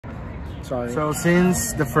Sorry. So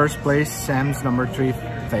since the first place, Sam's number 3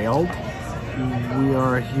 failed, we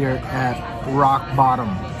are here at Rock Bottom.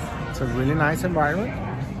 It's a really nice environment.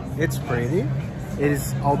 It's pretty. It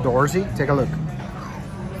is outdoorsy. Take a look.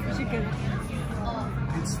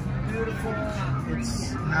 It's beautiful.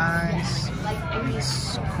 It's nice.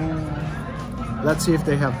 It's cool. Let's see if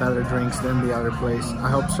they have better drinks than the other place. I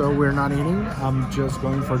hope so. We're not eating. I'm just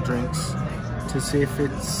going for drinks to see if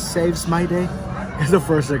it saves my day. The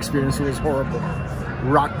first experience was horrible.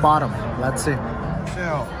 Rock Bottom. Let's see.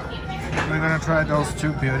 So we're gonna try those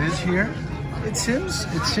two beauties here. It seems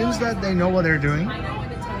that they know what they're doing.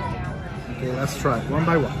 Okay, let's try it one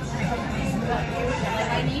by one.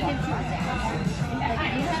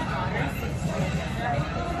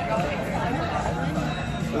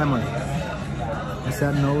 Lemon. I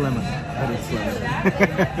said no lemon, but it's lemon.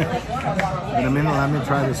 In a minute, let me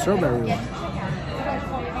try the strawberry one.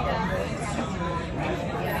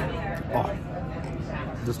 Oh,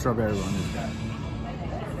 the strawberry one is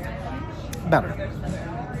better.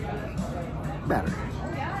 Better.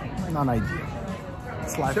 Not ideal.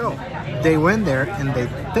 So, they went there and they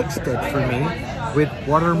fixed it for me with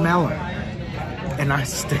watermelon. And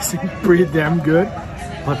it's tasting pretty damn good.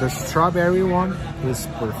 But the strawberry one is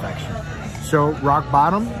perfection. So, Rock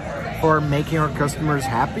Bottom for making our customers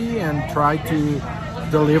happy and try to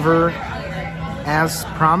deliver as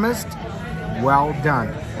promised. Well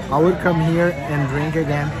done. I would come here and drink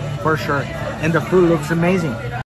again for sure. And the food looks amazing.